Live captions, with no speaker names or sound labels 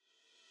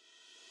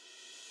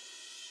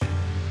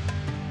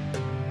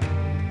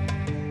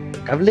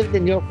I've lived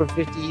in Europe for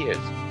 50 years.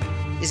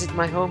 Is it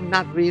my home?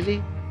 Not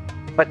really.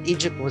 But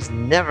Egypt was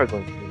never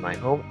going to be my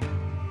home.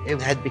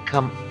 It had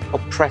become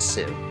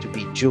oppressive to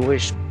be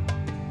Jewish.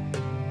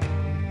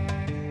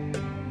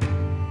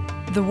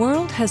 The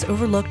world has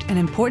overlooked an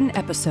important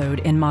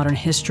episode in modern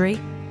history: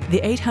 the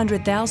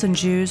 800,000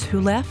 Jews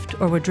who left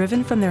or were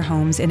driven from their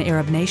homes in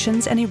Arab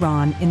nations and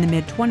Iran in the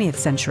mid-20th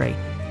century.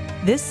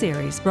 This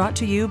series, brought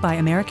to you by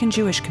American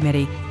Jewish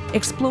Committee,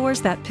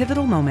 explores that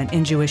pivotal moment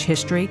in Jewish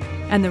history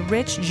and the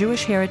rich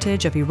Jewish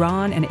heritage of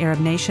Iran and Arab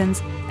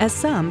nations as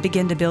some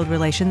begin to build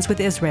relations with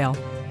Israel.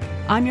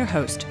 I'm your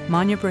host,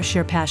 Manya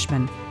Brashear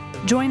Pashman.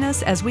 Join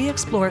us as we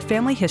explore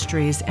family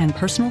histories and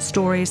personal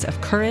stories of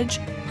courage,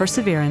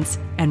 perseverance,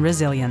 and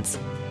resilience.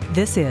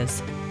 This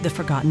is The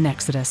Forgotten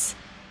Exodus.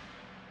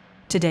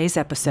 Today's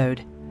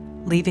episode,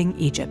 Leaving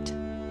Egypt.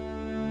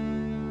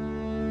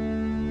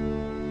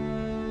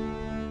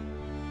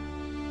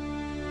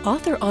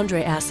 Author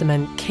Andre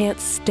Aciman can't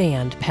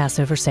stand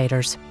Passover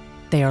Seders.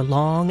 They are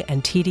long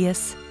and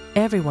tedious.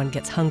 Everyone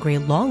gets hungry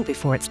long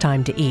before it's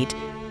time to eat.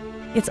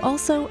 It's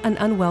also an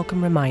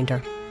unwelcome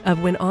reminder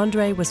of when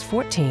Andre was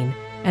 14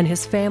 and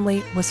his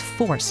family was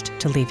forced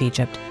to leave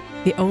Egypt,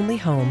 the only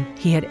home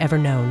he had ever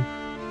known.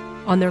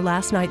 On their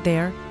last night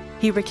there,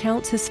 he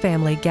recounts his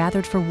family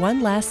gathered for one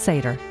last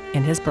Seder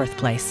in his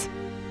birthplace.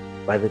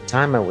 By the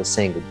time I was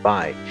saying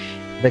goodbye,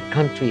 the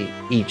country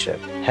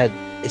Egypt had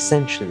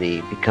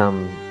essentially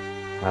become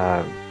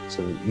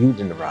sort of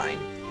Judenrein.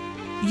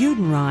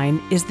 Judenrein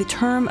is the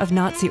term of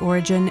Nazi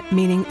origin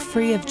meaning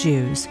free of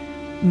Jews.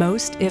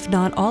 Most, if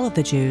not all of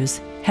the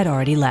Jews, had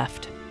already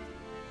left.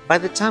 By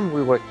the time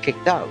we were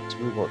kicked out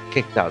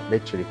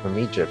literally from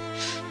Egypt,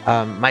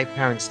 my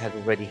parents had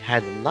already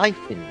had a life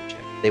in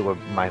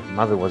Egypt. My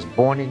mother was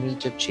born in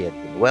Egypt, she had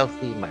been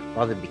wealthy, my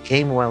father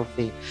became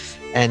wealthy,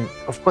 and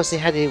of course they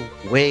had a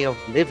way of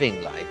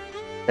living life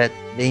that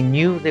they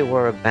knew they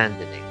were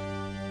abandoning.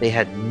 They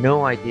had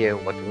no idea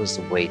what was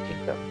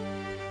awaiting them.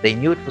 They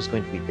knew it was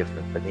going to be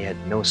different, but they had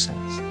no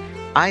sense.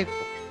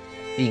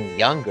 Being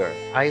younger,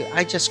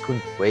 I just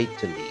couldn't wait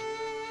to leave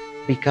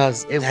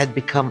because it had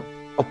become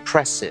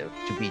oppressive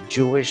to be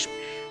Jewish.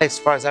 As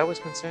far as I was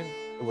concerned,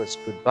 it was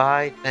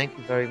goodbye, thank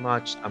you very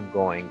much, I'm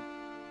going.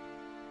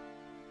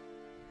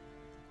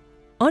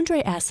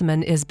 Andre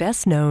Aciman is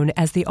best known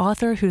as the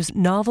author whose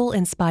novel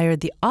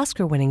inspired the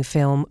Oscar-winning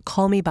film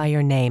Call Me by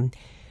Your Name,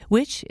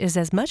 which is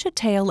as much a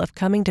tale of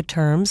coming to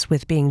terms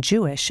with being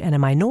Jewish and a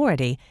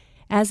minority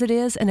as it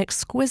is an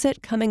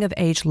exquisite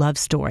coming-of-age love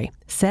story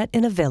set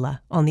in a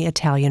villa on the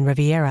Italian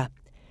Riviera.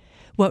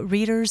 What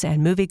readers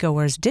and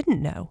moviegoers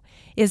didn't know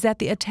is that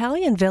the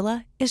Italian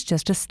villa is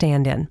just a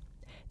stand-in.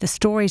 The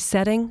story's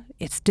setting,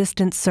 its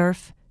distant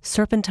surf,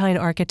 serpentine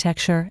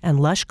architecture, and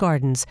lush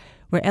gardens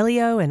where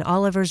Elio and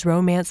Oliver's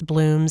romance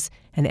blooms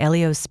and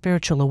Elio's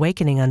spiritual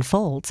awakening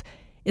unfolds,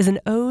 is an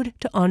ode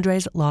to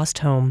Andre's lost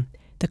home,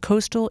 the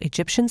coastal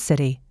Egyptian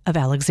city of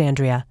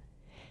Alexandria.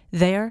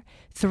 There,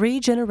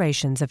 3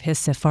 generations of his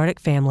Sephardic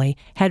family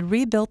had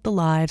rebuilt the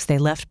lives they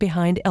left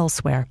behind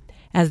elsewhere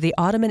as the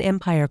Ottoman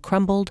Empire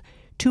crumbled,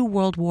 2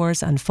 world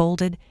wars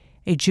unfolded,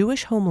 a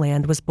Jewish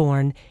homeland was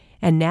born,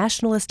 and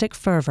nationalistic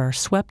fervor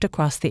swept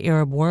across the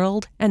Arab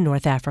world and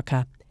North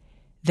Africa.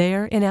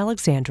 There in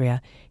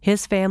Alexandria,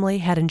 his family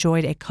had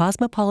enjoyed a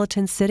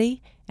cosmopolitan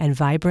city and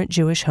vibrant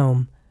Jewish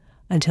home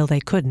until they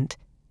couldn't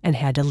and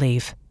had to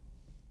leave.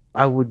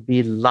 I would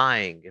be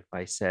lying if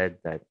I said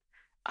that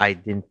I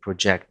didn't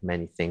project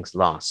many things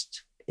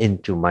lost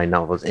into my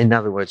novels. In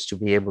other words, to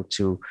be able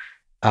to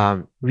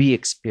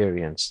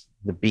re-experience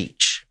the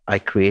beach. I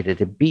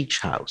created a beach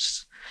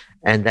house,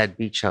 and that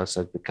beach house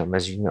has become,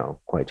 as you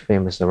know, quite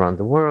famous around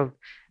the world.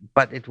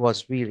 But it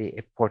was really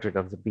a portrait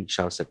of the beach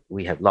house that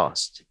we had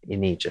lost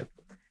in Egypt,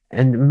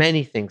 and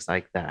many things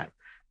like that.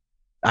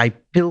 I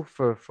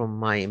pilfer from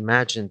my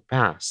imagined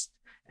past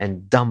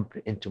and dump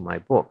into my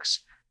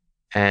books.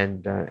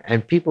 And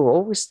people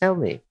always tell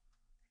me,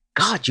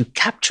 God, you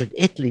captured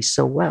Italy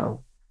so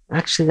well.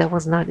 Actually, that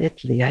was not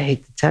Italy. I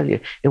hate to tell you.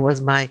 It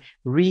was my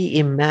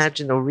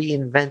reimagined or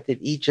reinvented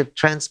Egypt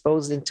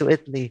transposed into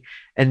Italy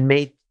and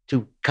made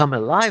to come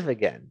alive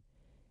again.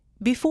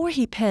 Before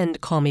he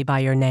penned Call Me by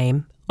Your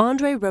Name,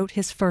 Andre wrote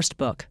his first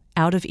book,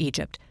 Out of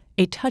Egypt,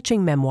 a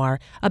touching memoir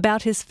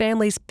about his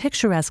family's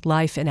picturesque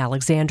life in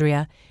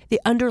Alexandria, the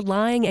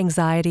underlying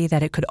anxiety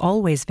that it could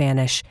always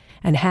vanish,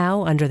 and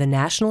how, under the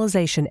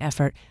nationalization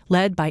effort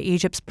led by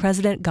Egypt's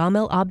President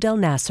Gamal Abdel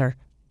Nasser,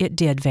 it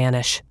did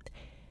vanish.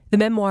 The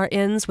memoir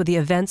ends with the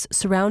events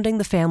surrounding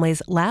the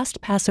family's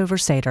last Passover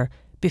Seder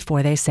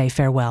before they say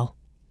farewell.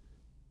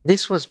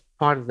 This was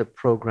part of the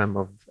program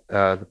of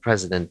the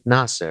President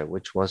Nasser,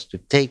 which was to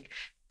take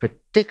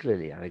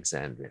particularly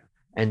Alexandria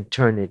and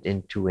turn it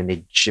into an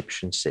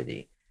Egyptian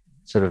city,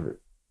 sort of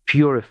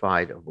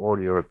purified of all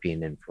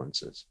European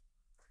influences.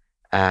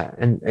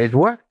 And it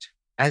worked.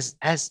 As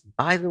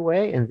by the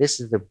way, and this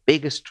is the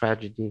biggest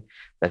tragedy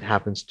that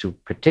happens to,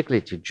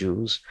 particularly to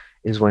Jews,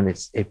 is when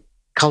a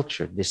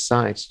culture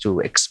decides to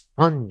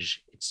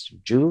expunge its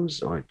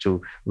Jews or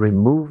to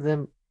remove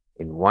them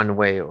in one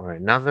way or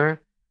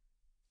another.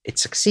 it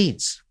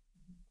succeeds.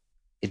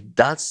 It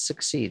does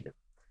succeed.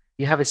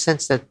 You have a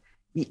sense that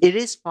it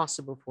is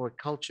possible for a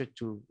culture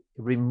to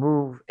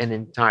remove an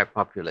entire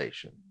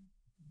population.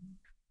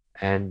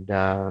 And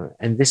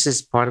this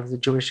is part of the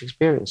Jewish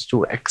experience,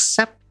 to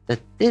accept that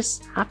this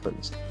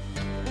happens.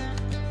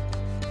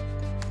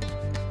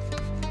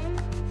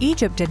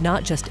 Egypt did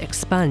not just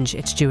expunge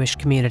its Jewish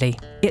community,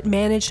 it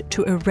managed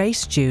to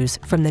erase Jews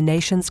from the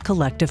nation's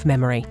collective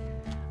memory.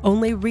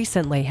 Only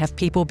recently have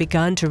people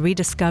begun to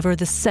rediscover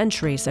the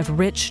centuries of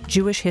rich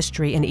Jewish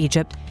history in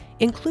Egypt,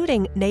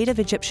 including native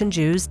Egyptian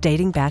Jews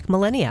dating back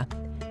millennia.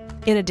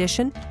 In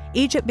addition,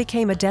 Egypt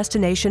became a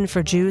destination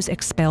for Jews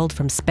expelled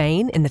from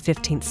Spain in the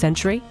 15th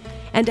century,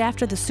 and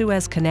after the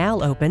Suez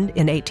Canal opened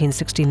in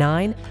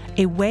 1869,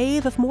 a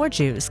wave of more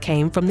Jews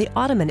came from the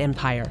Ottoman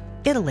Empire,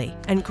 Italy,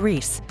 and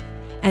Greece.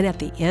 And at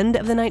the end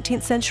of the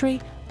 19th century,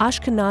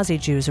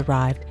 Ashkenazi Jews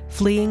arrived,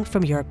 fleeing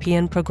from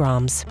European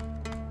pogroms.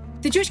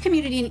 The Jewish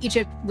community in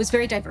Egypt was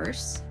very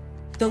diverse.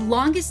 The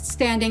longest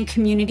standing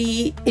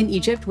community in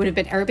Egypt would have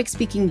been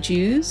Arabic-speaking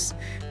Jews.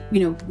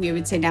 We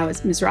would say now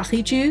as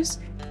Mizrahi Jews.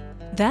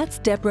 That's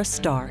Deborah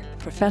Starr,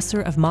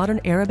 professor of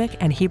modern Arabic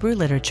and Hebrew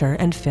literature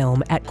and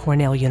film at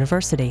Cornell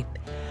University.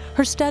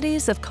 Her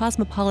studies of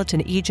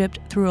cosmopolitan Egypt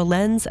through a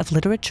lens of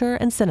literature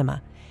and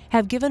cinema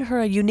have given her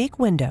a unique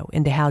window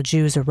into how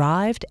Jews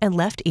arrived and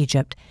left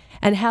Egypt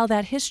and how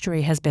that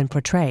history has been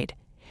portrayed.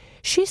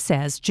 She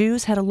says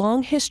Jews had a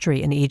long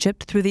history in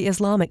Egypt through the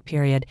Islamic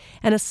period,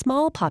 and a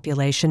small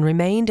population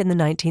remained in the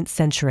 19th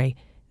century.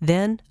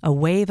 Then a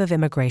wave of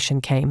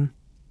immigration came.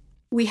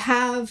 We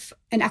have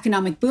an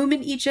economic boom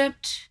in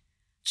Egypt.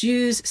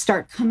 Jews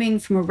start coming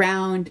from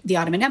around the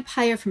Ottoman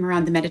Empire, from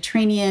around the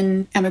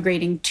Mediterranean,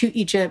 emigrating to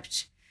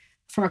Egypt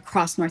from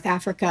across North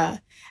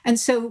Africa. And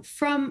so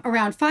from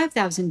around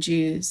 5,000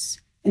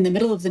 Jews in the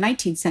middle of the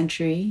 19th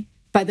century,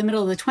 by the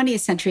middle of the 20th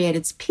century at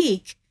its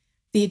peak,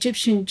 the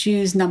Egyptian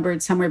Jews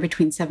numbered somewhere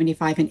between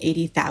 75 and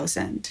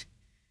 80,000.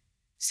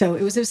 So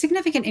it was a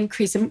significant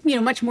increase,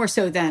 much more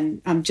so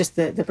than just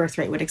the birth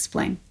rate would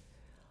explain.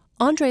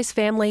 Andre's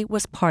family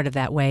was part of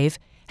that wave,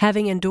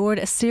 having endured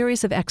a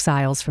series of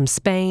exiles from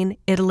Spain,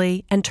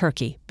 Italy, and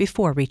Turkey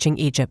before reaching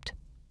Egypt.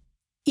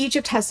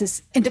 Egypt has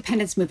this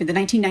independence movement, the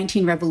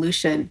 1919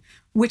 revolution,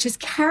 which is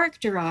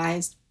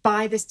characterized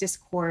by this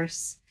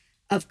discourse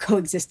of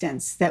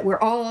coexistence, that we're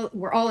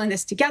all in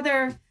this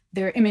together.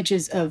 There are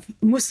images of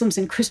Muslims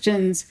and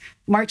Christians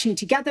marching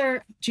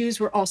together. Jews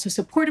were also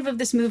supportive of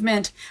this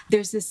movement.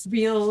 There's this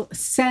real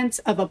sense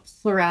of a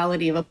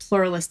plurality, of a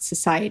pluralist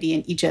society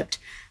in Egypt.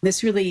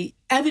 This really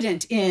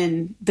evident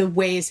in the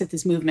ways that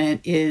this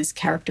movement is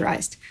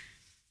characterized.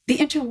 The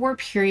interwar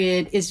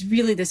period is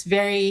really this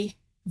very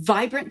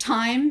vibrant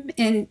time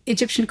in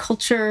Egyptian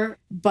culture,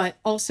 but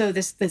also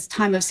this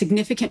time of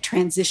significant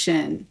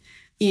transition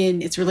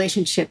in its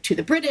relationship to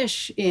the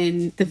British,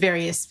 in the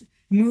various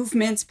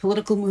movements,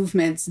 political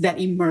movements that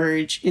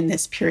emerge in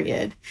this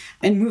period,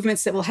 and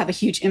movements that will have a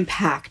huge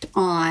impact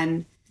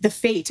on the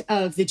fate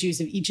of the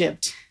Jews of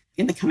Egypt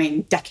in the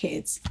coming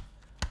decades.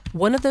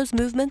 One of those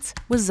movements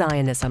was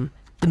Zionism,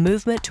 the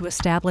movement to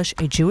establish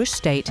a Jewish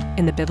state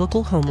in the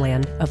biblical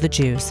homeland of the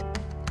Jews.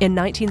 In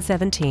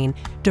 1917,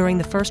 during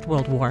the First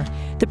World War,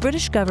 the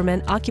British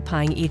government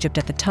occupying Egypt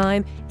at the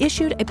time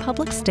issued a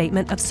public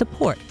statement of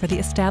support for the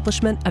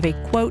establishment of a,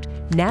 quote,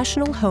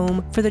 national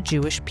home for the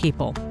Jewish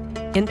people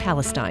in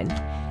Palestine,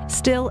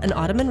 still an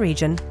Ottoman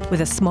region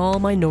with a small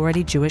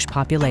minority Jewish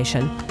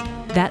population.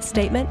 That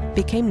statement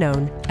became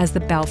known as the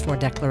Balfour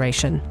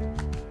Declaration.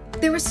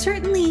 There was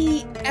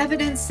certainly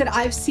evidence that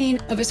I've seen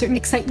of a certain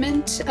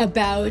excitement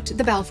about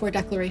the Balfour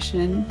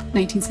Declaration,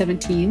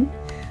 1917.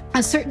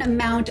 A certain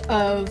amount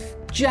of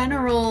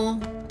general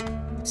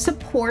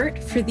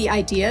support for the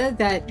idea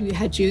that we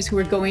had Jews who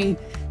were going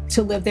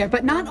to live there,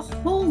 but not a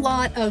whole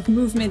lot of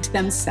movement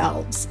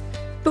themselves.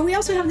 But we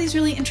also have these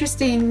really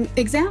interesting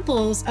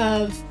examples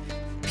of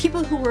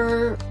people who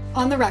were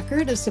on the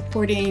record of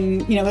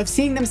supporting, of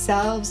seeing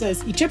themselves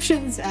as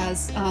Egyptians,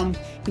 as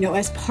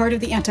part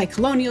of the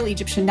anti-colonial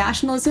Egyptian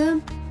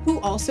nationalism, who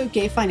also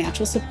gave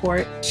financial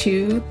support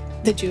to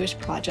the Jewish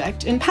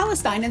project in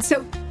Palestine. And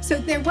so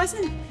there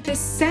wasn't this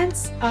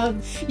sense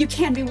of you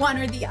can be one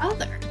or the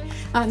other.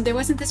 There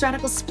wasn't this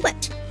radical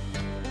split.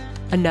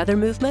 Another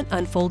movement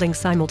unfolding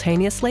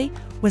simultaneously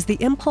was the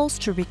impulse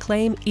to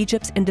reclaim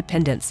Egypt's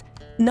independence.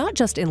 Not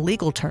just in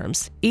legal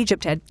terms.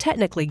 Egypt had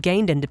technically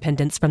gained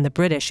independence from the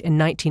British in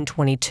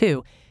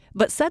 1922,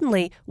 but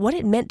suddenly what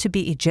it meant to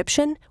be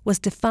Egyptian was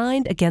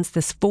defined against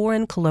this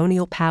foreign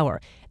colonial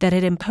power that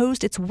had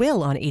imposed its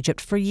will on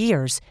Egypt for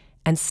years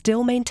and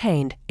still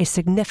maintained a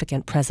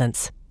significant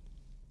presence.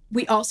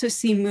 We also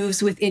see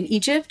moves within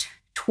Egypt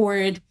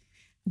toward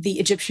the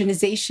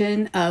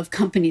Egyptianization of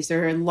companies.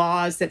 There are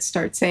laws that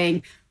start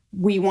saying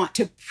we want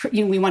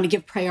to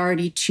give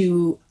priority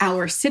to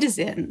our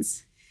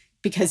citizens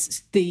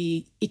because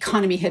the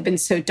economy had been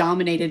so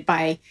dominated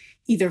by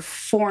either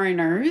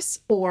foreigners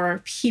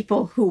or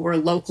people who were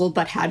local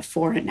but had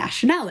foreign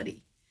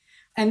nationality.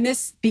 And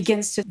this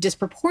begins to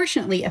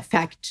disproportionately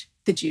affect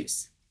the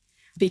Jews.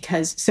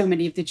 because so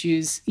many of the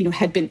Jews,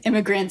 had been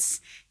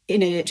immigrants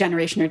in a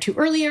generation or two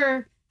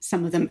earlier.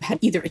 Some of them had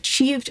either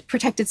achieved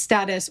protected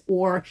status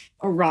or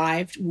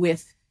arrived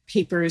with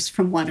papers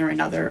from one or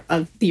another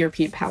of the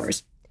European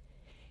powers.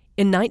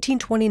 In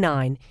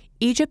 1929,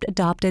 Egypt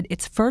adopted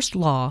its first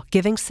law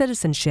giving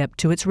citizenship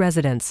to its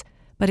residents,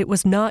 but it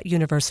was not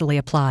universally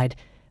applied.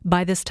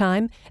 By this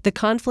time, the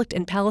conflict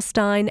in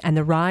Palestine and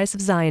the rise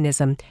of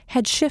Zionism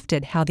had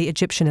shifted how the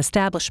Egyptian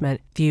establishment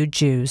viewed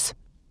Jews.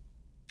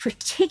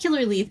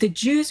 Particularly the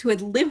Jews who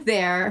had lived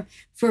there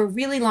for a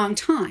really long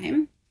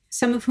time,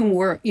 some of whom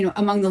were,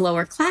 among the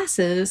lower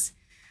classes,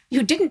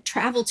 who didn't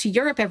travel to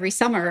Europe every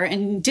summer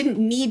and didn't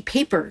need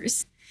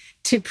papers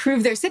to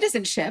prove their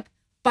citizenship.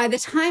 By the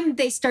time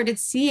they started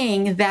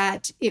seeing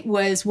that it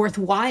was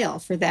worthwhile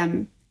for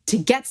them to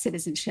get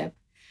citizenship,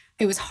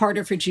 it was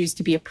harder for Jews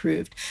to be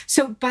approved.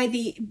 So by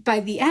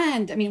the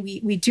end,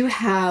 we do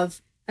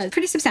have a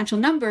pretty substantial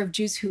number of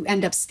Jews who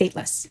end up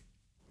stateless.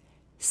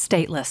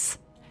 Stateless,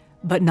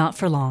 but not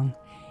for long.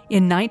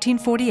 In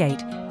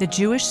 1948, the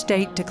Jewish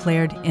state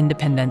declared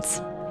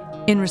independence.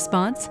 In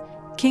response,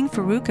 King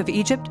Farouk of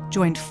Egypt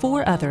joined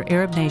 4 other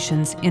Arab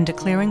nations in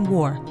declaring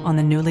war on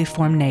the newly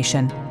formed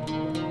nation,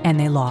 and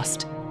they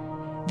lost.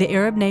 The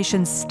Arab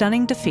nations'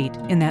 stunning defeat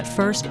in that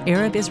first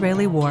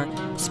Arab-Israeli war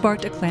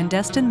sparked a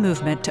clandestine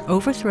movement to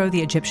overthrow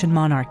the Egyptian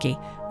monarchy,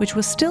 which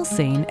was still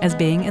seen as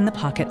being in the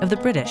pocket of the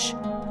British.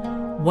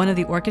 One of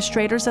the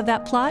orchestrators of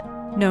that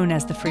plot, known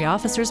as the Free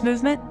Officers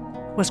Movement,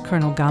 was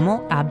Colonel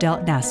Gamal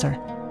Abdel Nasser.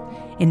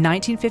 In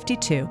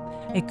 1952,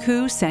 a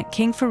coup sent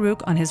King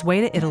Farouk on his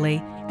way to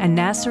Italy, and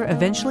Nasser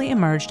eventually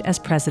emerged as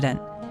president.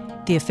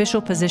 The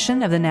official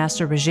position of the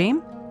Nasser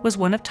regime was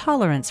one of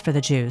tolerance for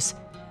the Jews.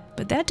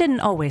 But that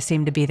didn't always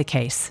seem to be the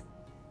case.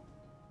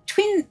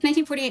 Between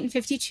 1948 and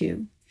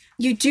 52,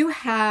 you do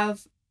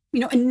have,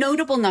 a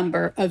notable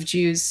number of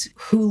Jews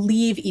who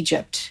leave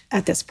Egypt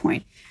at this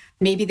point.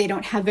 Maybe they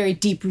don't have very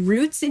deep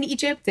roots in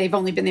Egypt. They've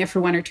only been there for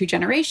 1 or 2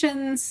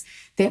 generations.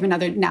 They have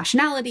another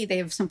nationality. They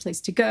have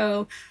someplace to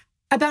go.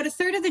 About a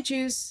third of the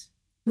Jews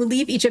who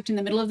leave Egypt in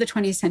the middle of the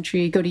 20th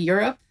century go to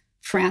Europe,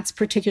 France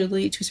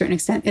particularly, to a certain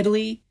extent,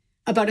 Italy.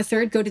 About a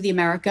third go to the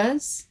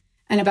Americas,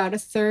 and about a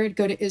third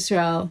go to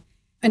Israel.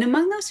 And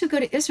among those who go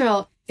to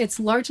Israel, it's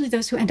largely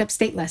those who end up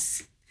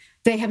stateless.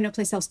 They have no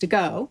place else to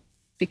go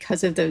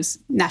because of those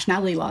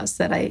nationality laws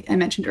that I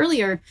mentioned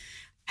earlier,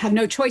 have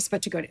no choice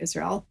but to go to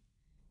Israel.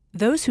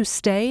 Those who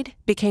stayed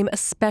became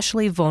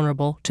especially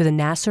vulnerable to the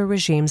Nasser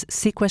regime's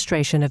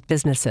sequestration of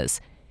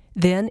businesses.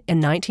 Then, in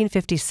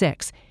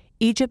 1956,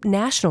 Egypt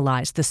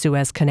nationalized the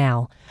Suez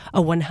Canal,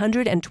 a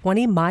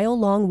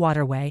 120-mile-long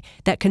waterway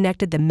that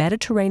connected the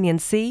Mediterranean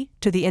Sea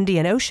to the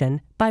Indian Ocean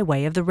by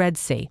way of the Red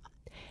Sea.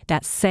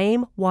 That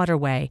same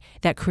waterway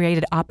that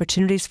created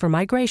opportunities for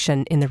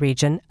migration in the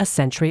region a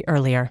century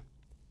earlier.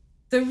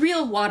 The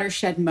real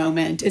watershed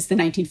moment is the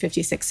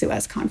 1956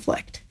 Suez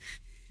conflict.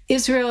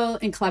 Israel,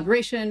 in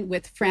collaboration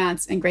with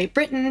France and Great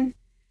Britain,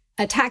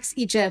 attacks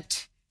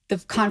Egypt. The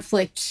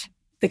conflict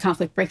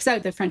breaks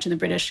out. The French and the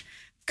British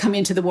come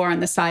into the war on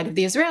the side of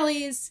the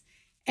Israelis,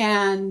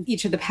 and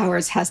each of the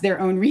powers has their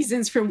own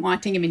reasons for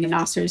wanting.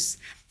 Nasser's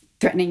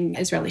threatening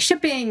Israeli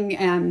shipping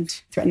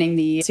and threatening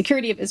the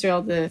security of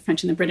Israel. The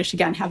French and the British,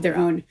 again, have their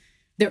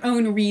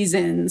own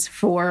reasons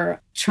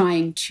for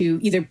trying to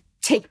either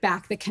take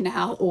back the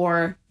canal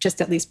or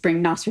just at least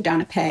bring Nasser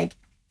down a peg.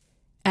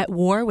 At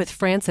war with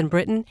France and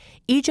Britain,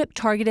 Egypt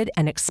targeted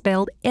and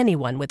expelled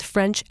anyone with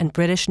French and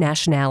British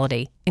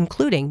nationality,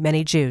 including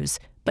many Jews,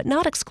 but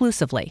not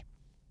exclusively.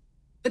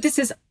 But this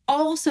is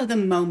also the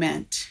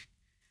moment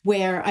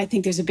where I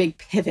think there's a big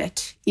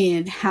pivot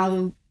in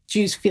how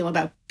Jews feel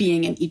about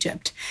being in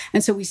Egypt.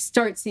 And so we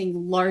start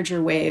seeing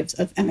larger waves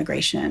of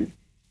emigration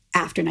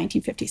after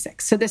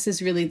 1956. So this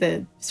is really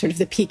the sort of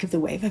the peak of the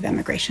wave of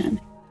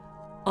emigration.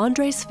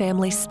 Andre's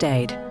family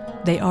stayed.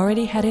 They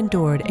already had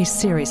endured a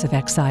series of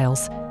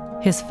exiles.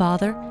 His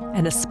father,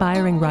 an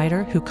aspiring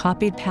writer who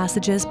copied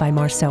passages by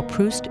Marcel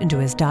Proust into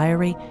his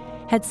diary,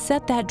 had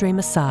set that dream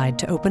aside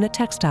to open a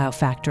textile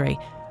factory,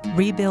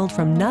 rebuild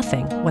from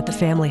nothing what the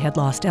family had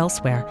lost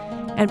elsewhere,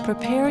 and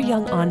prepare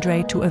young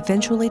Andre to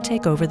eventually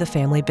take over the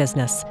family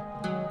business.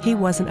 He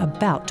wasn't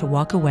about to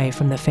walk away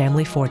from the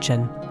family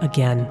fortune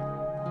again.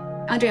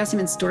 Andre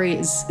Aciman's story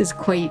is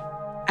quite,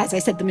 as I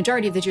said, the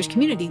majority of the Jewish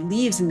community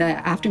leaves in the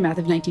aftermath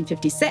of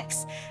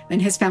 1956,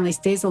 and his family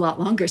stays a lot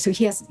longer. So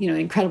he has,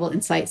 incredible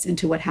insights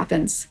into what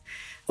happens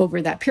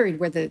over that period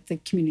where the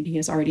community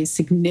has already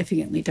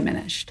significantly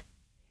diminished.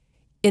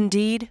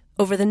 Indeed,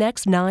 over the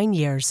next 9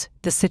 years,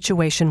 the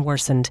situation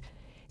worsened.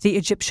 The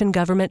Egyptian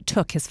government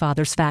took his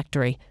father's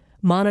factory,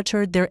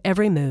 monitored their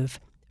every move,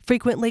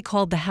 frequently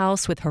called the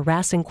house with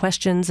harassing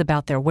questions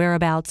about their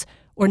whereabouts,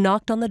 or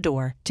knocked on the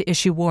door to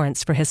issue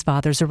warrants for his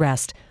father's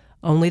arrest,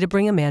 only to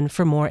bring him in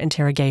for more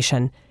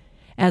interrogation.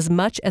 As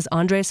much as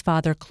Andre's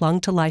father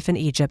clung to life in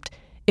Egypt,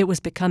 it was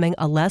becoming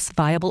a less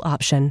viable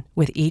option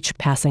with each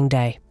passing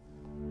day.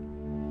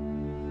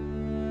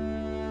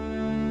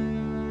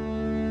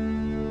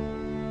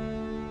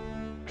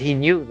 He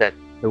knew that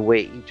the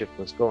way Egypt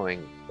was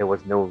going, there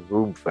was no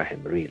room for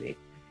him really.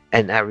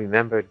 And I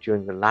remember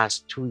during the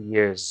last 2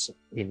 years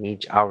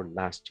our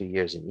last 2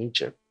 years in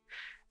Egypt,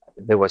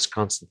 there was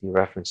constantly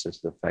references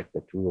to the fact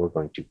that we were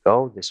going to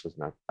go. This was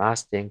not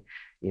fasting.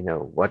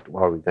 What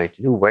are we going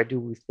to do? Where do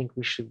we think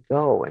we should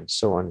go? And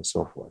so on and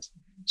so forth.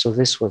 So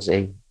this was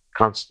a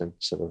constant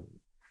sort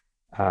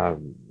of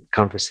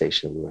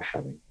conversation we were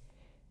having.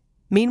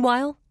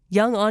 Meanwhile,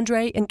 young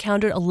Andrei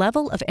encountered a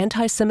level of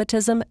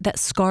anti-Semitism that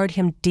scarred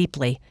him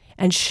deeply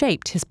and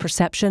shaped his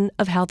perception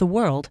of how the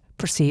world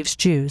perceives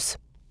Jews.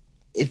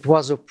 It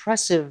was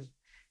oppressive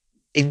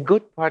in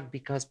good part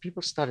because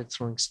people started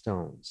throwing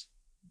stones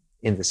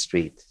in the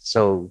street.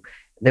 So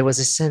there was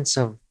a sense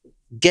of,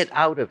 get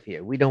out of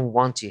here. We don't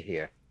want you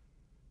here.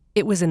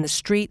 It was in the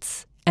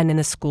streets and in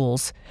the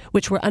schools,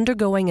 which were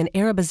undergoing an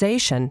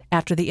Arabization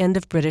after the end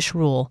of British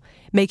rule,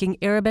 making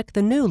Arabic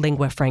the new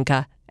lingua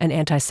franca and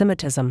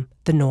anti-Semitism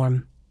the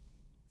norm.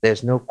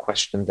 There's no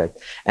question that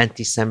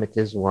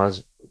anti-Semitism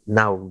was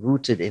now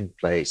rooted in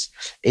place.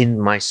 In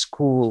my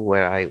school,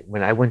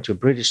 when I went to a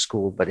British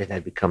school, but it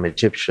had become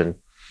Egyptian,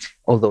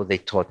 although they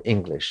taught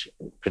English,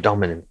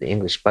 predominantly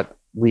English, but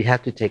we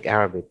had to take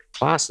Arabic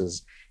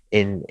classes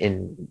in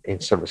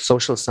sort of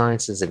social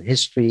sciences and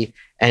history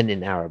and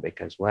in Arabic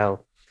as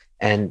well.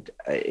 And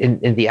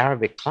in the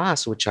Arabic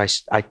class, which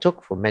I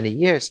took for many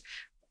years,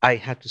 I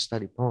had to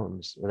study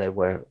poems that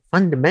were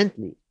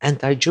fundamentally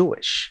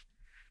anti-Jewish,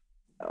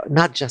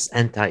 not just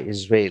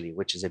anti-Israeli,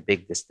 which is a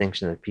big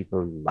distinction that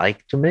people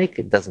like to make.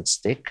 It doesn't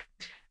stick.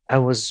 I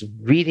was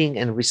reading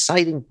and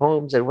reciting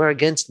poems that were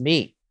against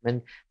me.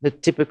 And the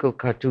typical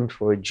cartoon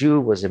for a Jew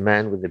was a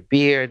man with a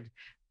beard,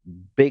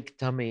 big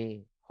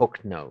tummy,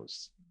 hooked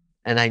nose.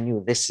 And I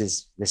knew this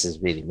is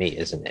really me,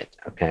 isn't it?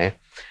 Okay.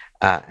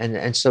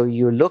 And so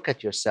you look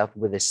at yourself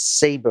with a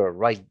saber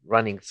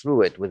running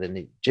through it with an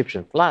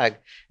Egyptian flag.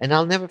 And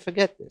I'll never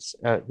forget this.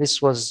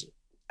 This was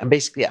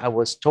basically, I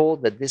was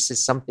told that this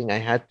is something I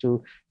had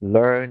to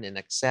learn and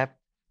accept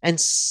and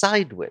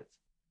side with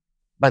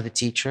by the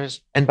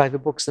teachers and by the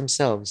books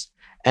themselves.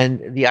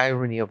 And the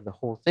irony of the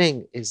whole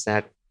thing is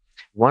that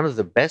one of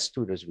the best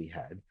tutors we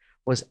had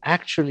was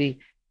actually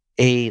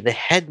the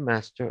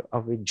headmaster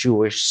of a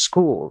Jewish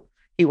school.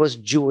 He was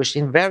Jewish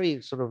and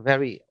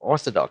very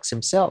orthodox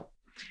himself.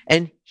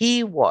 And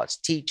he was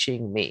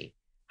teaching me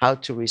how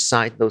to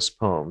recite those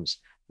poems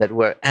that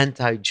were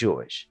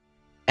anti-Jewish.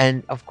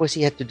 And of course,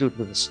 he had to do it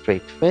with a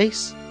straight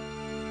face.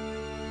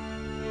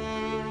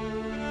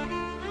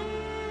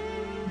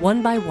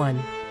 One by one,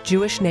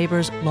 Jewish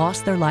neighbors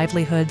lost their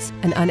livelihoods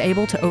and,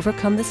 unable to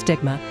overcome the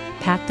stigma,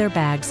 packed their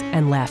bags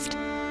and left.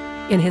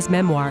 In his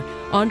memoir,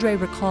 Andrei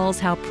recalls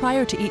how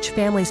prior to each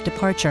family's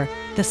departure,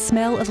 the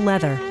smell of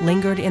leather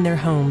lingered in their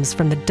homes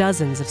from the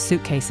dozens of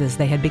suitcases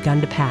they had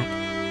begun to pack.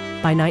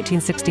 By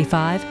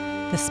 1965,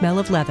 the smell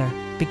of leather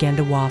began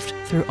to waft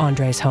through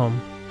Andrei's home.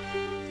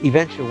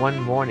 Eventually,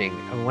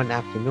 one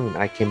afternoon,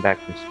 I came back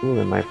from school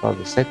and my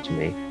father said to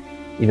me,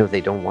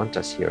 they don't want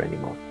us here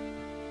anymore.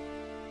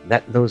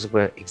 Those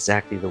were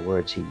exactly the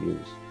words he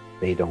used.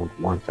 They don't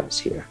want us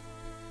here.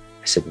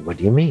 I said, what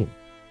do you mean?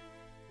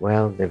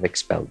 Well, they've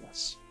expelled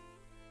us.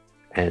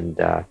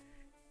 And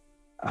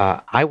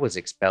I was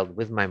expelled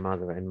with my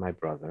mother and my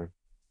brother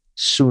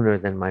sooner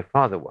than my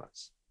father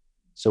was.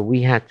 So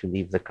we had to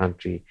leave the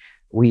country.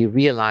 We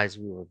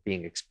realized we were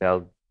being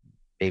expelled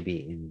maybe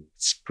in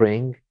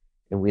spring,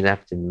 and we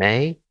left in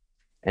May.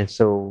 And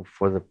so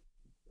for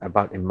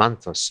about a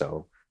month or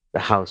so, the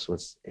house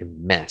was a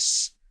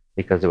mess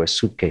because there were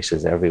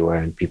suitcases everywhere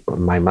and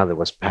my mother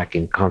was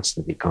packing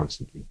constantly.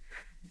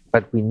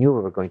 But we knew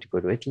we were going to go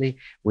to Italy.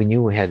 We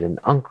knew we had an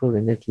uncle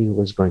in Italy who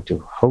was going to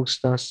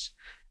host us,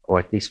 or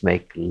at least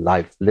make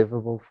life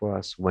livable for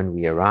us when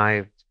we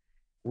arrived.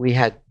 We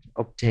had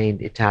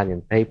obtained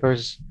Italian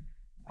papers,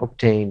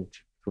 obtained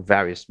through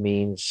various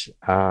means.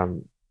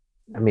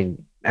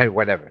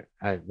 Whatever.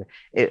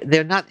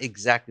 They're not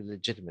exactly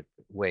legitimate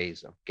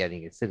ways of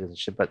getting a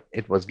citizenship, but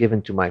it was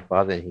given to my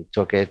father and he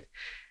took it.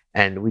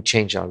 And we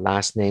changed our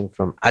last name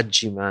from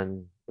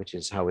Agiman, which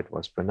is how it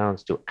was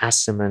pronounced, to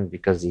Assiman,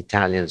 because the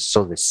Italians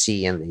saw the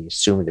C and they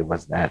assumed it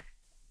was that.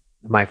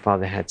 My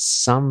father had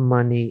some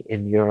money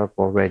in Europe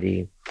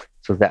already,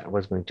 so that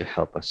was going to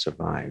help us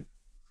survive.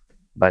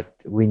 But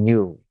we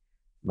knew,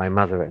 my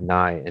mother and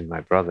I and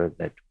my brother,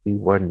 that we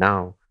were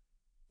now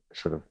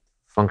sort of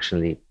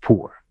functionally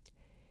poor.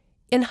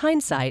 In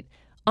hindsight,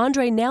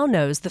 Andrei now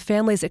knows the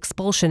family's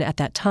expulsion at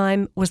that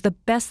time was the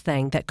best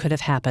thing that could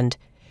have happened.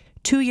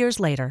 2 years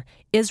later,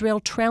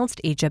 Israel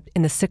trounced Egypt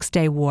in the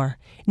Six-Day War,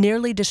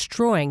 nearly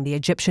destroying the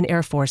Egyptian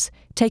Air Force,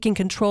 taking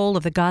control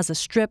of the Gaza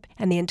Strip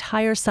and the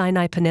entire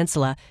Sinai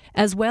Peninsula,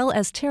 as well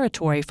as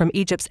territory from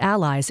Egypt's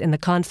allies in the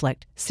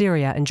conflict,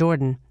 Syria and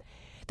Jordan.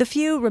 The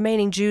few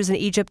remaining Jews in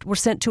Egypt were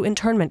sent to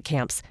internment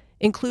camps,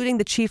 including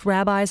the chief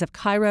rabbis of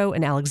Cairo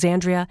and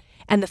Alexandria,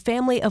 and the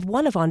family of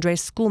one of Andrei's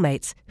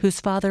schoolmates,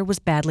 whose father was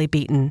badly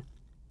beaten.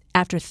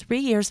 After 3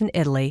 years in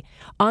Italy,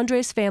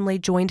 Andrei's family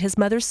joined his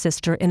mother's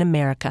sister in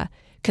America,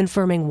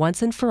 confirming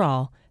once and for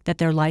all that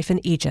their life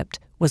in Egypt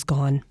was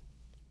gone.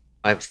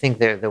 I think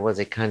there was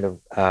a kind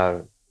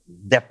of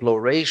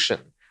deploration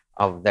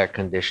of their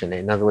condition.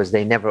 In other words,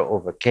 they never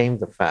overcame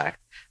the fact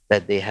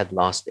that they had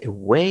lost a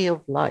way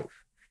of life.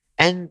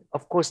 And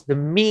of course, the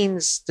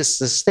means to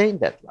sustain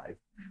that life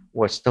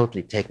was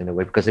totally taken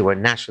away because they were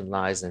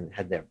nationalized and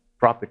had their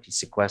property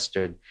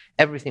sequestered.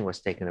 Everything was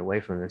taken away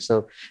from them.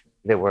 So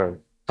they were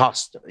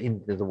tossed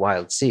into the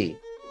wild sea.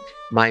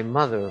 My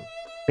mother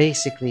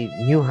basically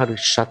knew how to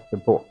shut the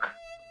book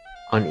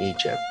on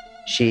Egypt.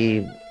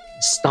 She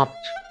stopped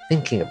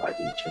thinking about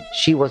Egypt.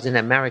 She was an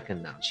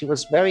American now. She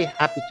was very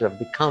happy to have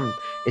become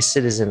a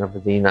citizen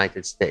of the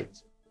United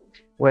States.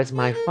 Whereas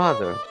my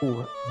father,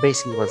 who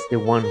basically was the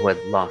one who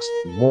had lost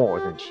more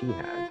than she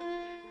had,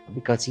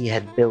 because he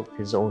had built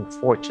his own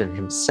fortune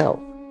himself,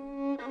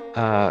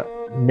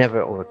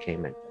 never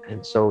overcame it.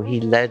 And so he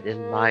led a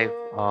life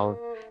of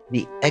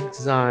the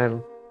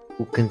exile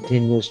who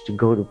continues to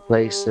go to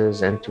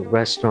places and to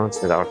restaurants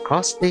that are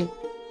costly,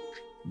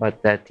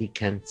 but that he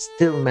can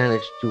still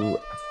manage to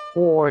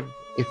afford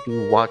if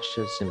he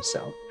watches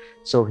himself.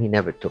 So he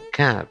never took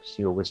cabs,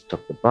 he always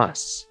took the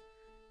bus.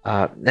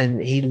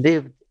 And he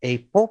lived a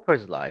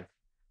pauper's life,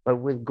 but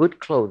with good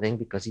clothing,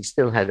 because he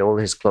still had all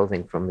his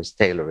clothing from his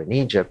tailor in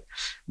Egypt.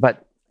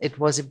 But it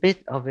was a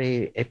bit of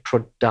a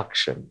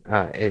production,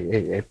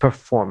 a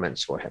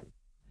performance for him.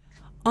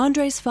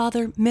 Andre's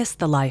father missed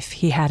the life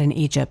he had in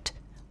Egypt.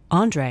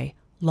 Andre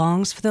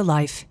longs for the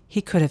life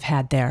he could have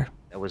had there.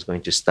 I was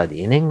going to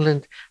study in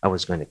England. I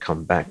was going to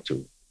come back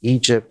to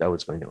Egypt. I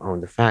was going to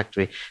own the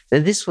factory. So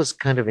this was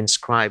kind of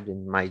inscribed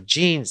in my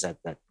genes at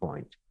that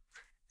point.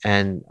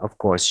 And of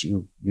course,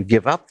 you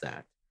give up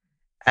that.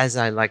 As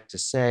I like to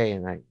say,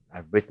 and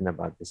I've written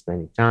about this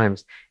many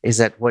times, is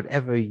that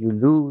whatever you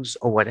lose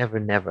or whatever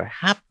never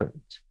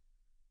happened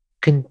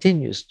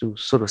continues to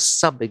sort of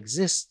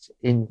subexist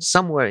in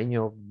somewhere in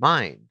your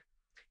mind.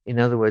 In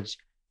other words,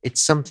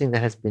 it's something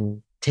that has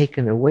been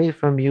taken away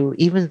from you,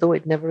 even though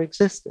it never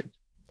existed.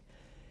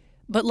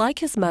 But like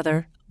his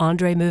mother,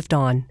 Andre moved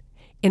on.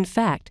 In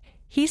fact,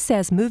 he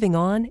says moving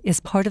on is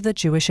part of the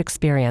Jewish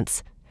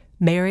experience.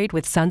 Married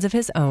with sons of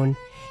his own,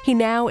 he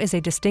now is a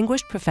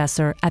distinguished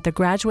professor at the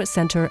Graduate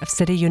Center of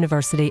City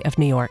University of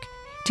New York,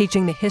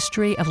 teaching the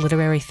history of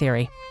literary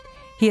theory.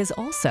 He is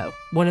also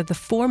one of the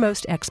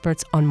foremost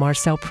experts on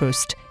Marcel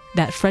Proust,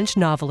 that French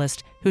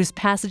novelist whose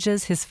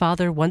passages his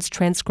father once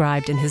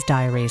transcribed in his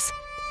diaries.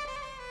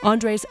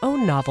 Andre's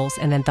own novels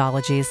and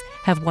anthologies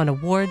have won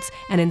awards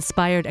and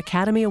inspired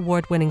Academy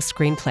Award-winning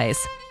screenplays.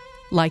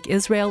 Like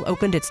Israel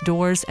opened its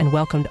doors and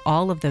welcomed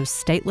all of those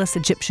stateless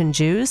Egyptian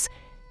Jews,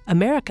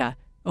 America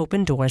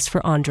opened doors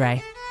for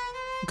Andre.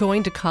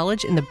 Going to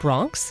college in the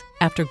Bronx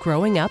after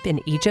growing up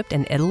in Egypt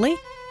and Italy,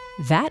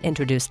 that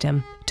introduced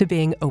him to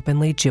being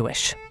openly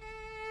Jewish.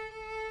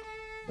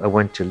 I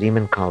went to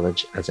Lehman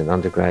College as an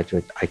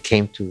undergraduate. I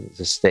came to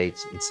the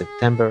States in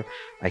September.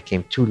 I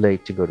came too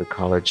late to go to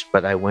college,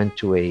 but I went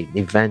to an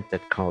event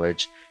at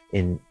college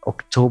in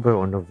October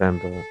or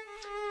November,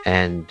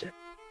 and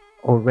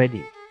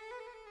already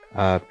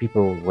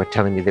people were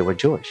telling me they were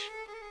Jewish.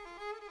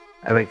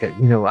 I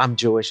mean, I'm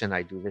Jewish and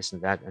I do this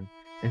and that.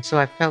 And so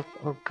I felt,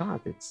 oh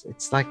God,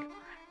 it's like,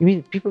 you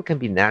mean people can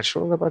be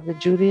natural about their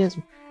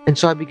Judaism? And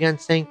so I began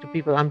saying to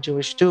people, I'm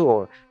Jewish too,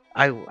 or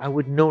I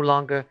would no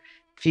longer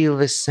feel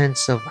this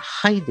sense of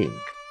hiding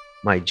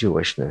my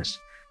Jewishness,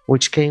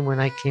 which came when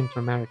I came to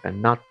America,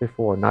 not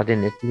before, not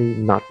in Italy,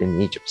 not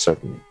in Egypt,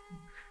 certainly.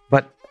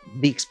 But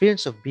the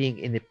experience of being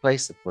in a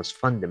place that was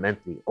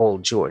fundamentally all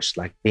Jewish,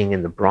 like being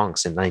in the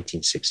Bronx in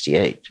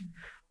 1968,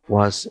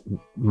 was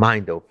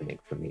mind-opening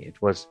for me. It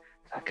was,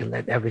 I can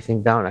let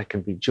everything down. I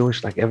can be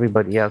Jewish like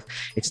everybody else.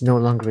 It's no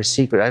longer a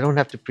secret. I don't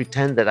have to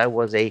pretend that I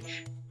was a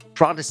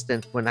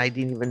Protestant when I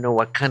didn't even know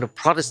what kind of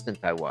Protestant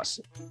I was.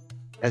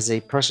 As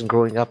a person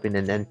growing up in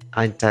an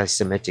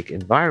anti-Semitic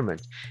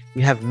environment,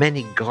 you have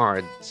many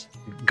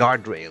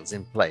guardrails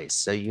in place.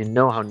 So you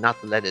know how not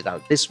to let it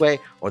out this way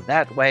or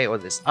that way or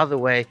this other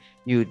way.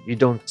 You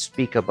don't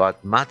speak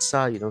about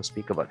matzah, you don't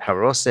speak about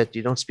haroset,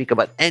 you don't speak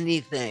about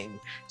anything.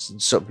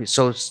 So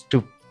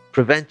to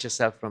prevent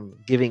yourself from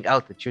giving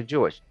out that you're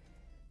Jewish.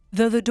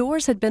 Though the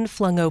doors had been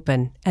flung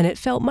open and it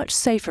felt much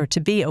safer to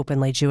be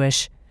openly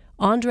Jewish,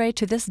 Andre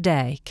to this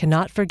day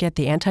cannot forget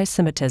the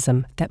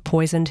anti-Semitism that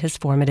poisoned his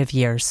formative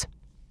years.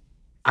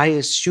 I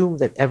assume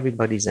that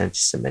everybody's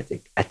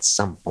anti-Semitic at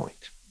some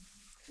point.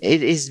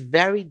 It is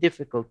very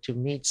difficult to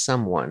meet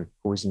someone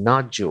who is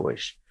not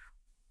Jewish,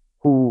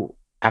 who,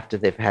 after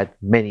they've had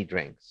many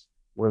drinks,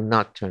 will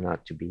not turn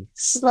out to be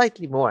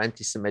slightly more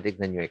anti-Semitic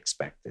than you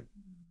expected.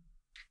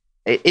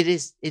 It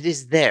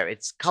is there.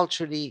 It's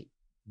culturally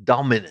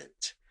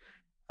dominant,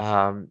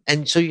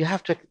 and so you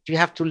have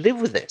to live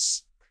with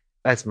this.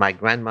 As my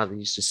grandmother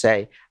used to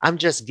say, I'm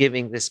just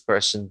giving this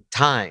person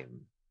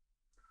time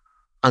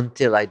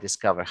until I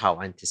discover how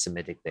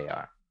anti-Semitic they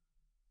are.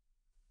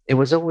 It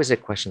was always a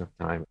question of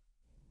time.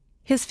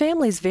 His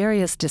family's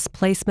various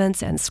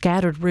displacements and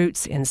scattered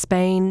roots in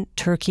Spain,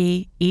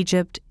 Turkey,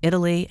 Egypt,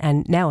 Italy,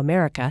 and now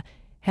America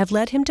have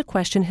led him to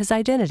question his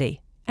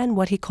identity and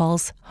what he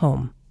calls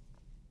home.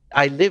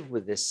 I live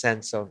with this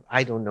sense of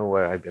I don't know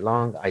where I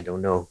belong. I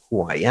don't know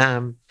who I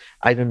am.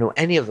 I don't know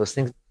any of those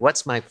things.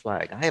 What's my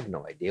flag? I have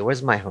no idea.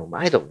 Where's my home?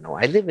 I don't know.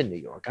 I live in New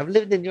York. I've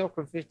lived in New York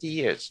for 50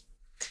 years.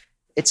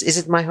 Is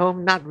it my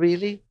home? Not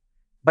really.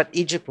 But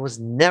Egypt was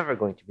never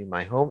going to be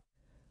my home.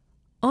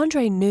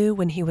 Andre knew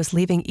when he was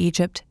leaving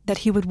Egypt that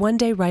he would one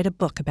day write a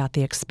book about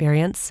the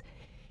experience.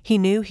 He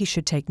knew he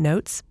should take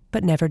notes,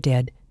 but never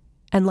did.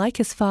 And like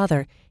his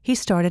father, he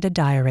started a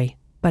diary,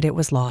 but it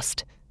was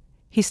lost.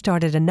 He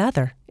started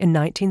another in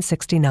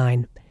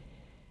 1969.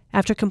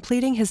 After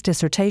completing his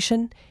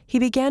dissertation, he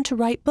began to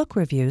write book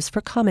reviews for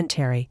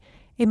Commentary,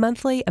 a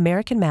monthly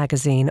American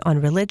magazine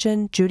on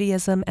religion,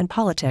 Judaism, and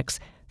politics,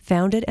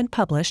 founded and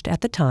published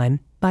at the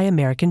time by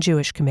American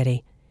Jewish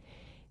Committee.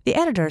 The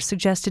editor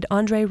suggested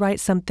Andre write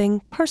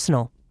something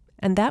personal,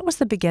 and that was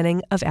the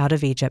beginning of Out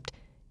of Egypt.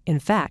 In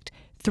fact,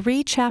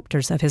 3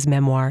 chapters of his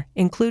memoir,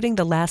 including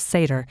The Last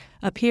Seder,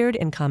 appeared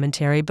in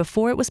Commentary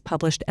before it was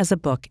published as a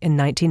book in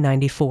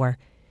 1994.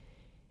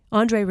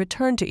 Andre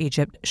returned to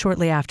Egypt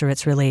shortly after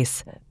its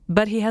release,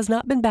 but he has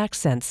not been back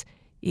since,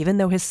 even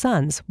though his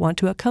sons want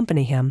to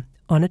accompany him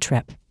on a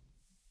trip.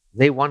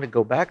 They want to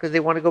go back, or they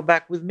want to go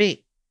back with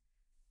me.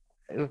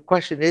 The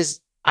question is,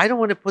 I don't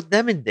want to put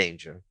them in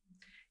danger.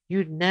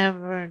 You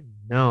never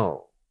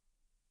know.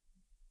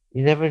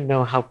 You never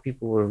know how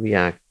people will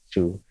react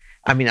to.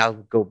 I mean, I'll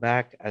go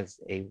back as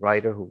a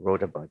writer who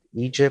wrote about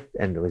Egypt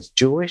and was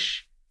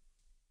Jewish,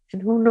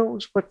 and who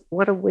knows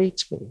what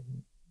awaits me.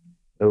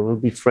 It will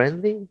be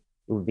friendly,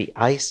 it will be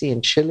icy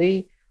and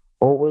chilly,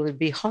 or will it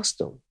be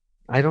hostile?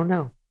 I don't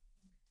know.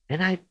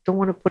 And I don't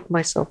want to put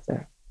myself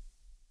there.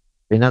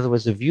 In other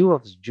words, the view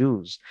of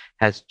Jews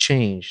has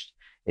changed.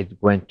 It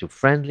went to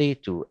friendly,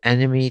 to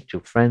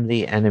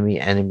friendly,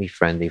 enemy,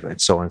 friendly,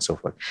 and so on and so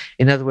forth.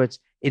 In other words,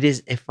 it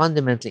is a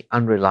fundamentally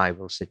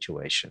unreliable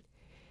situation.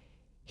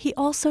 He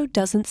also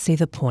doesn't see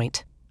the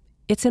point.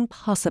 It's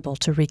impossible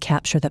to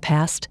recapture the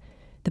past.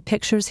 The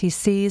pictures he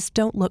sees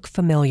don't look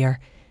familiar,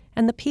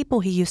 and the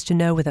people he used to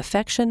know with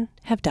affection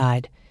have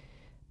died.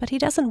 But he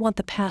doesn't want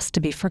the past to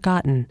be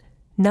forgotten.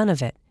 None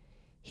of it.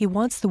 He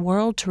wants the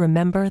world to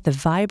remember the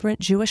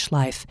vibrant Jewish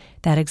life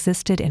that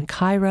existed in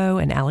Cairo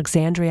and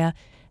Alexandria,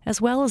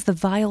 as well as the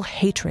vile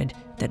hatred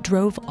that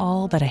drove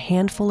all but a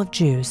handful of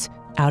Jews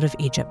out of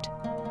Egypt.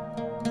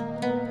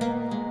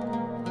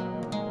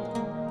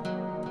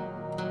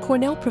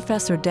 Cornell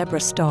professor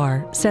Deborah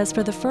Starr says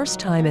for the first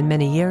time in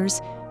many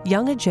years,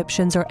 young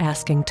Egyptians are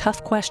asking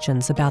tough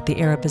questions about the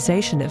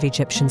Arabization of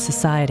Egyptian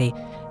society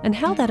and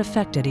how that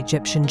affected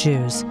Egyptian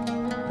Jews.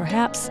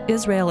 Perhaps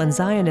Israel and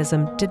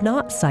Zionism did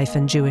not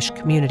siphon Jewish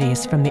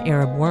communities from the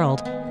Arab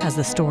world, as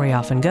the story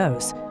often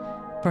goes.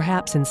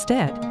 Perhaps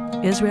instead,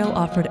 Israel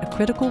offered a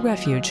critical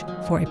refuge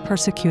for a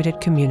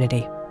persecuted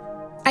community.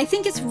 I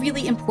think it's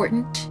really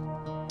important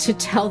to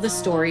tell the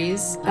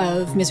stories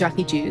of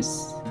Mizrahi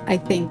Jews. I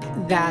think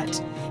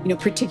that,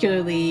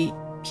 particularly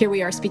here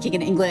we are speaking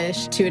in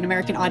English to an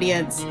American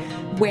audience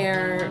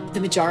where the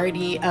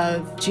majority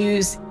of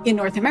Jews in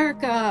North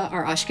America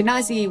are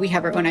Ashkenazi. We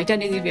have our own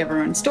identity, we have our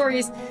own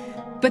stories.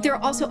 But there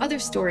are also other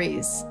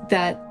stories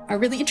that are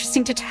really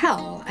interesting to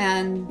tell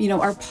and,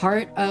 are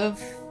part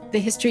of the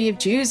history of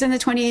Jews in the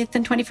 20th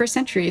and 21st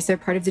centuries. They're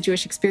part of the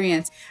Jewish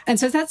experience. And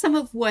so that's some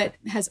of what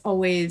has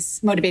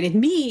always motivated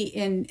me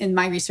in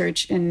my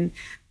research and,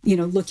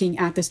 looking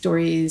at the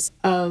stories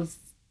of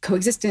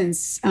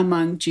coexistence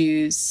among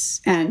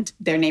Jews and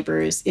their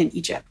neighbors in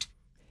Egypt.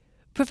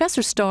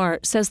 Professor Starr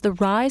says the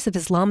rise of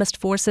Islamist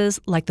forces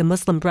like the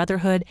Muslim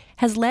Brotherhood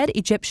has led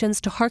Egyptians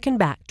to hearken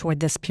back toward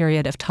this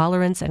period of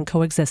tolerance and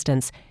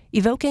coexistence,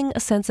 evoking a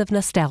sense of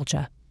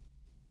nostalgia.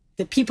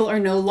 The people are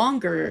no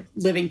longer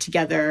living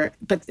together,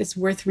 but it's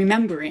worth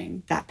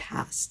remembering that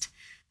past.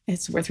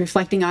 It's worth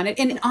reflecting on it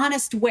in an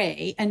honest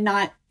way and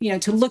not,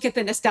 to look at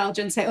the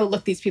nostalgia and say, oh,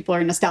 look, these people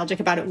are nostalgic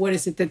about it. What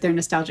is it that they're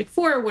nostalgic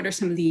for? What are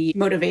some of the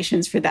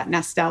motivations for that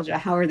nostalgia?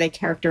 How are they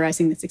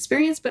characterizing this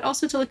experience? But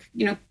also to look,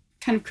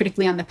 kind of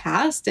critically on the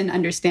past and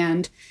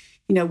understand,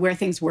 where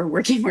things were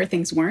working, where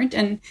things weren't,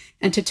 and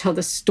to tell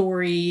the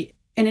story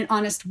in an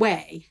honest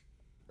way.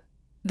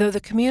 Though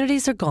the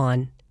communities are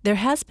gone, there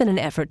has been an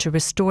effort to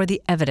restore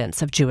the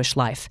evidence of Jewish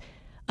life.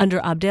 Under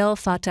Abdel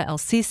Fattah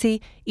el-Sisi,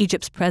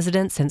 Egypt's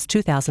president since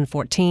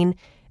 2014,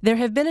 there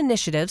have been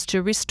initiatives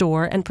to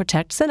restore and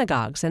protect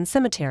synagogues and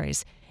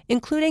cemeteries,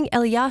 including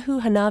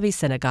Eliyahu Hanavi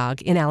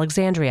Synagogue in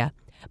Alexandria,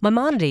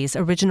 Maimonides'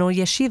 original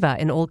yeshiva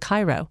in Old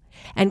Cairo,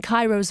 and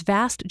Cairo's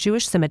vast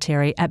Jewish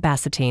cemetery at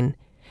Basatine.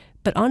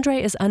 But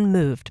Andre is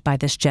unmoved by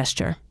this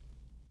gesture.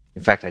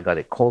 In fact, I got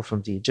a call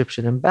from the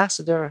Egyptian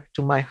ambassador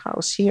to my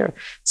house here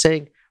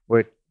saying,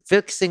 we're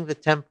fixing the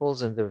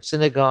temples and the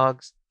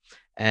synagogues,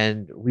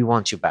 and we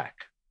want you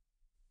back.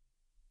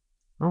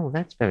 Oh,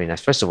 that's very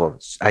nice. First of all,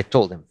 I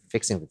told him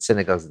fixing the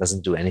synagogues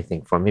doesn't do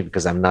anything for me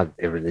because I'm not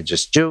a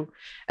religious Jew.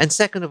 And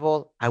second of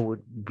all, I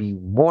would be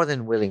more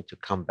than willing to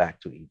come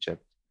back to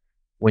Egypt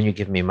when you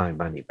give me my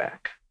money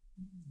back.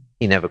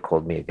 He never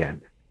called me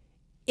again.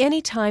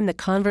 Anytime the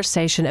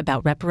conversation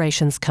about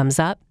reparations comes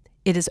up,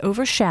 it is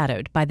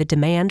overshadowed by the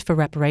demand for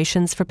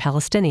reparations for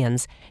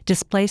Palestinians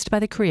displaced by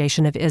the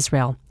creation of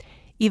Israel,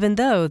 even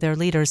though their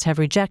leaders have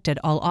rejected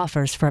all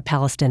offers for a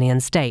Palestinian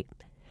state.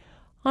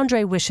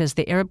 Andre wishes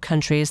the Arab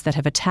countries that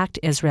have attacked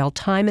Israel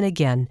time and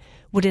again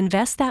would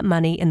invest that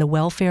money in the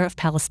welfare of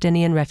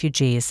Palestinian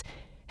refugees,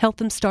 help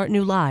them start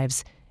new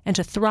lives, and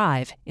to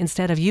thrive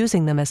instead of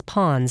using them as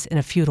pawns in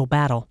a futile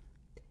battle.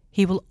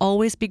 He will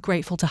always be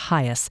grateful to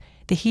HIAS,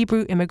 the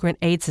Hebrew Immigrant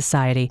Aid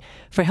Society,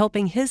 for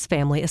helping his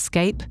family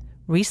escape,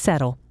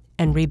 resettle,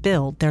 and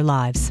rebuild their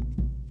lives.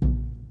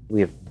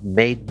 We have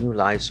made new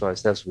lives for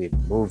ourselves. We've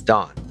moved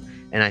on.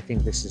 And I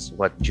think this is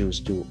what Jews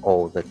do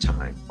all the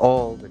time.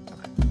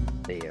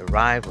 They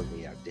arrive or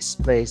they are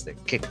displaced, they're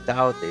kicked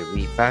out, they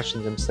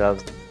refashion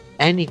themselves.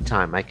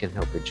 Anytime I can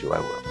help a Jew, I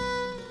will.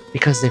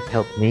 Because they've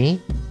helped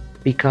me,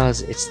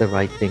 because it's the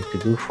right thing to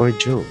do for a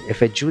Jew.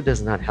 If a Jew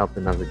does not help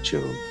another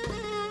Jew,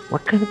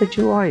 what kind of a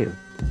Jew are you?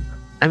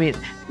 I mean,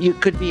 you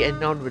could be a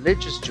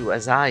non-religious Jew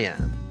as I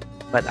am,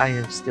 but I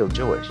am still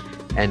Jewish.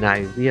 And I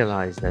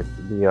realize that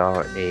we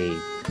are a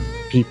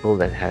people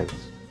that has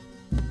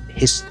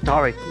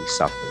historically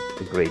suffered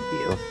a great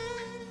deal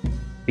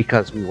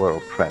because we were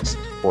oppressed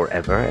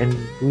forever, and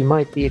we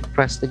might be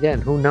oppressed again,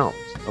 who knows,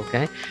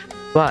 okay?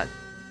 But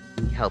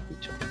we help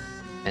each other,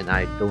 and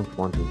I don't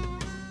want to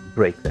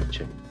break that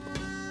chain.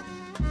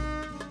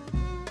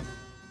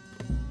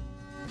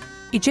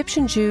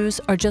 Egyptian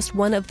Jews are just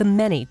one of the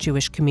many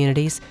Jewish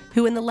communities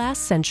who in the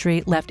last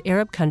century left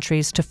Arab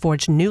countries to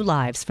forge new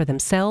lives for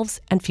themselves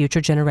and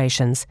future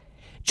generations.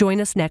 Join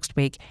us next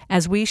week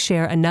as we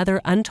share another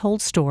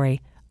untold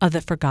story of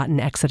the forgotten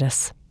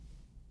Exodus.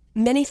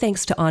 Many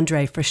thanks to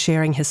Andre for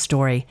sharing his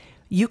story.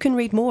 You can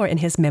read more in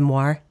his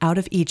memoir, Out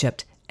of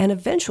Egypt, and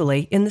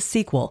eventually in the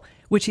sequel,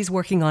 which he's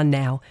working on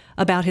now,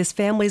 about his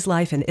family's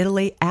life in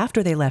Italy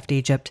after they left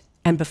Egypt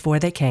and before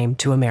they came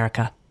to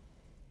America.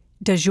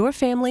 Does your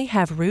family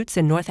have roots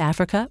in North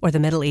Africa or the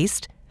Middle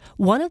East?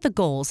 One of the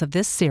goals of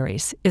this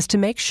series is to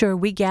make sure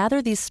we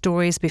gather these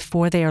stories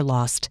before they are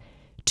lost.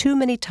 Too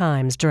many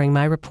times during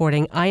my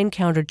reporting, I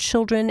encountered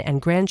children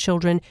and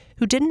grandchildren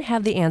who didn't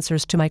have the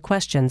answers to my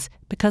questions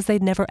because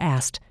they'd never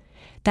asked.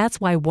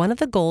 That's why one of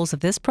the goals of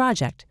this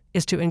project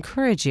is to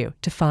encourage you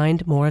to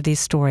find more of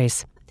these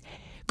stories.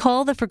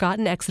 Call the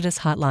Forgotten Exodus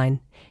hotline.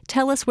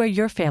 Tell us where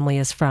your family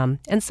is from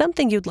and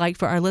something you'd like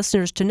for our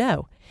listeners to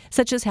know,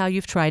 such as how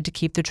you've tried to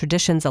keep the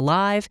traditions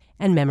alive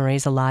and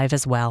memories alive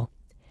as well.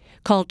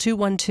 Call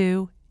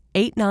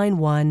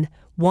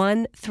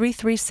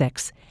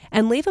 212-891-1336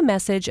 and leave a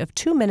message of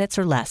 2 minutes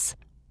or less.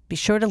 Be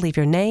sure to leave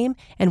your name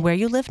and where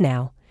you live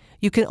now.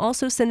 You can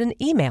also send an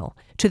email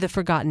to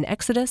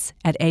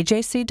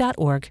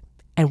theforgottenexodus@ajc.org,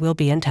 and we'll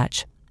be in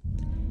touch.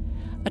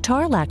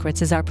 Atara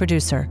Lakritz is our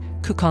producer.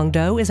 Kukong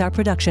Do is our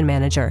production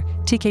manager.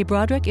 TK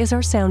Broderick is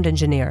our sound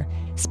engineer.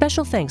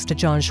 Special thanks to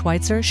John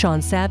Schweitzer,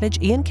 Sean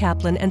Savage, Ian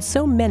Kaplan, and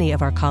so many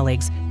of our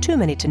colleagues, too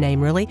many to name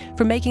really,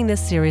 for making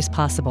this series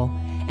possible.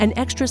 An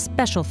extra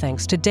special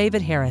thanks to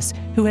David Harris,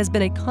 who has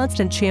been a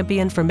constant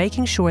champion for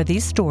making sure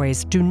these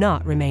stories do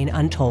not remain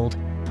untold.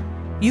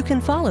 You can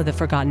follow The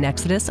Forgotten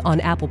Exodus on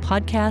Apple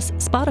Podcasts,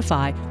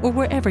 Spotify, or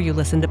wherever you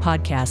listen to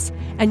podcasts.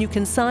 And you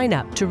can sign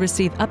up to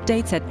receive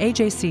updates at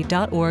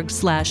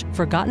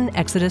ajc.org/Forgotten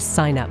Exodus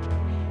sign up.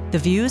 The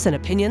views and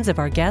opinions of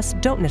our guests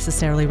don't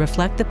necessarily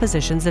reflect the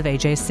positions of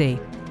AJC.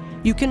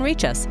 You can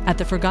reach us at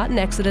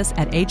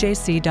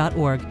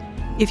theforgottenexodus@ajc.org.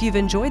 If you've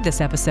enjoyed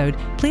this episode,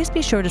 please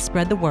be sure to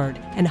spread the word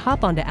and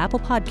hop onto Apple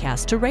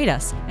Podcasts to rate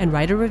us and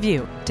write a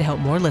review to help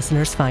more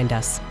listeners find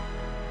us.